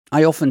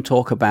I often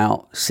talk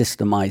about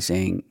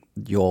systemizing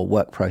your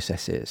work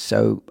processes.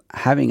 So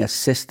having a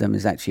system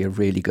is actually a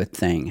really good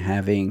thing.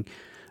 Having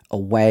a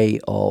way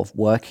of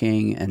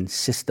working and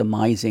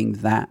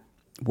systemizing that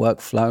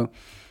workflow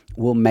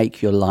will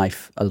make your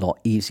life a lot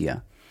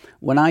easier.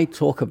 When I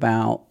talk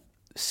about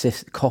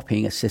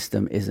copying a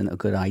system isn't a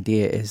good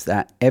idea, is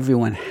that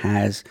everyone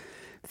has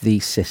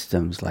these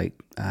systems like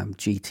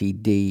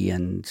GTD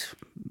and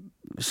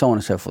so on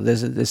and so forth.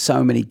 There's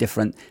so many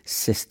different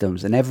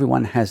systems, and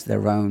everyone has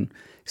their own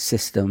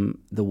system,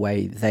 the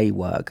way they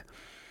work.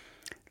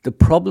 The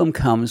problem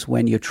comes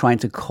when you're trying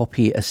to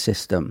copy a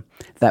system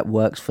that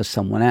works for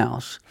someone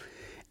else,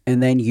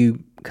 and then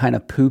you kind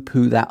of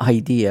poo-poo that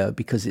idea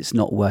because it's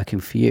not working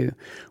for you.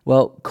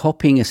 Well,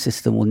 copying a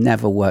system will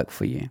never work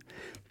for you.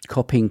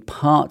 Copying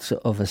parts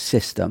of a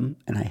system,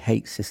 and I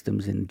hate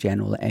systems in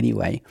general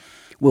anyway,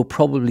 will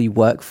probably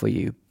work for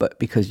you, but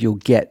because you'll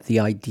get the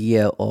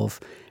idea of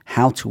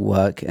how to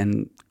work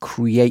and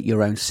create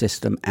your own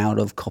system out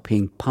of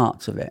copying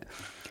parts of it.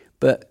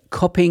 But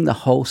copying the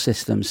whole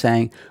system,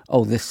 saying,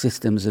 oh, this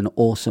system's an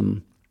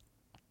awesome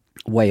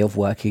way of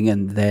working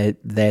and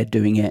they're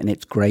doing it and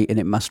it's great and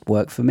it must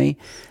work for me,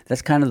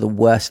 that's kind of the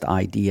worst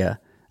idea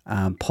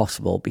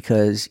possible,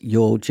 because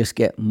you'll just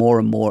get more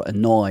and more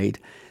annoyed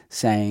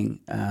saying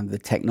the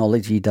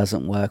technology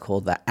doesn't work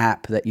or the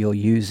app that you're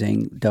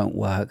using don't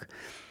work.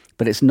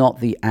 But it's not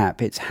the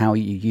app, it's how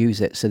you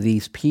use it. So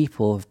these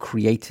people have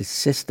created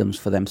systems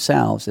for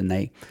themselves and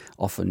they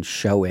often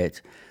show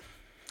it.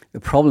 The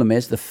problem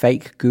is the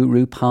fake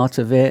guru part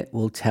of it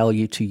will tell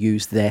you to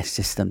use their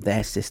system.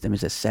 Their system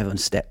is a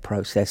 7-step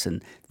process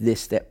and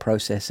this step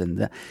process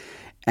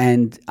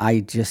and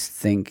I just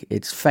think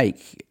it's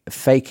fake.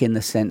 Fake in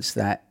the sense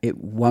that it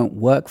won't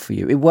work for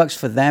you. It works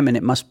for them and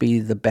it must be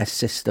the best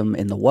system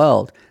in the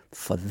world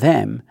for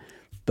them.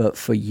 But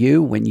for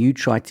you, when you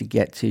try to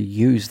get to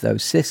use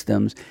those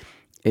systems,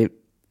 it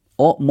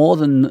more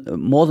than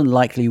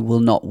likely will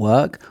not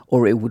work,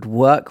 or it would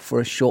work for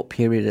a short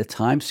period of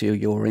time. So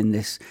you're in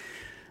this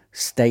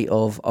state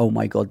of, oh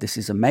my God, this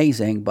is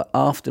amazing. But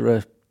after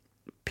a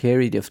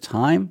period of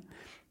time,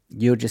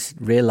 you'll just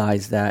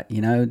realize that,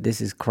 this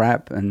is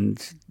crap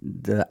and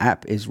the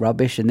app is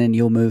rubbish, and then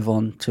you'll move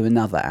on to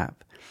another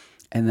app.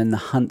 And then the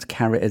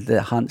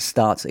hunt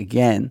starts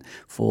again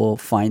for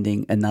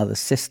finding another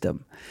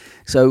system.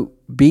 So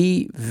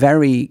be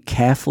very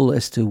careful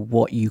as to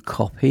what you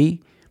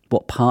copy,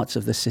 what parts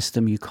of the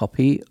system you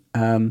copy.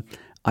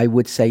 I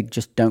would say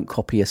just don't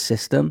copy a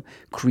system,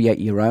 create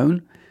your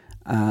own,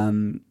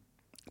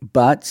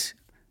 but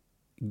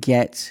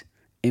get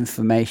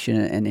information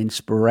and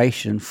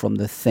inspiration from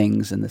the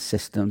things and the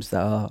systems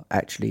that are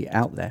actually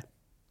out there.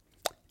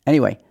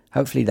 Anyway,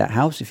 hopefully that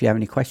helps. If you have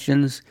any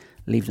questions,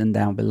 leave them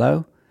down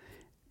below,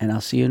 and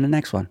I'll see you in the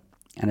next one.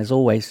 And as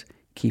always,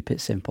 keep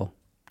it simple.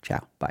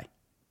 Ciao. Bye.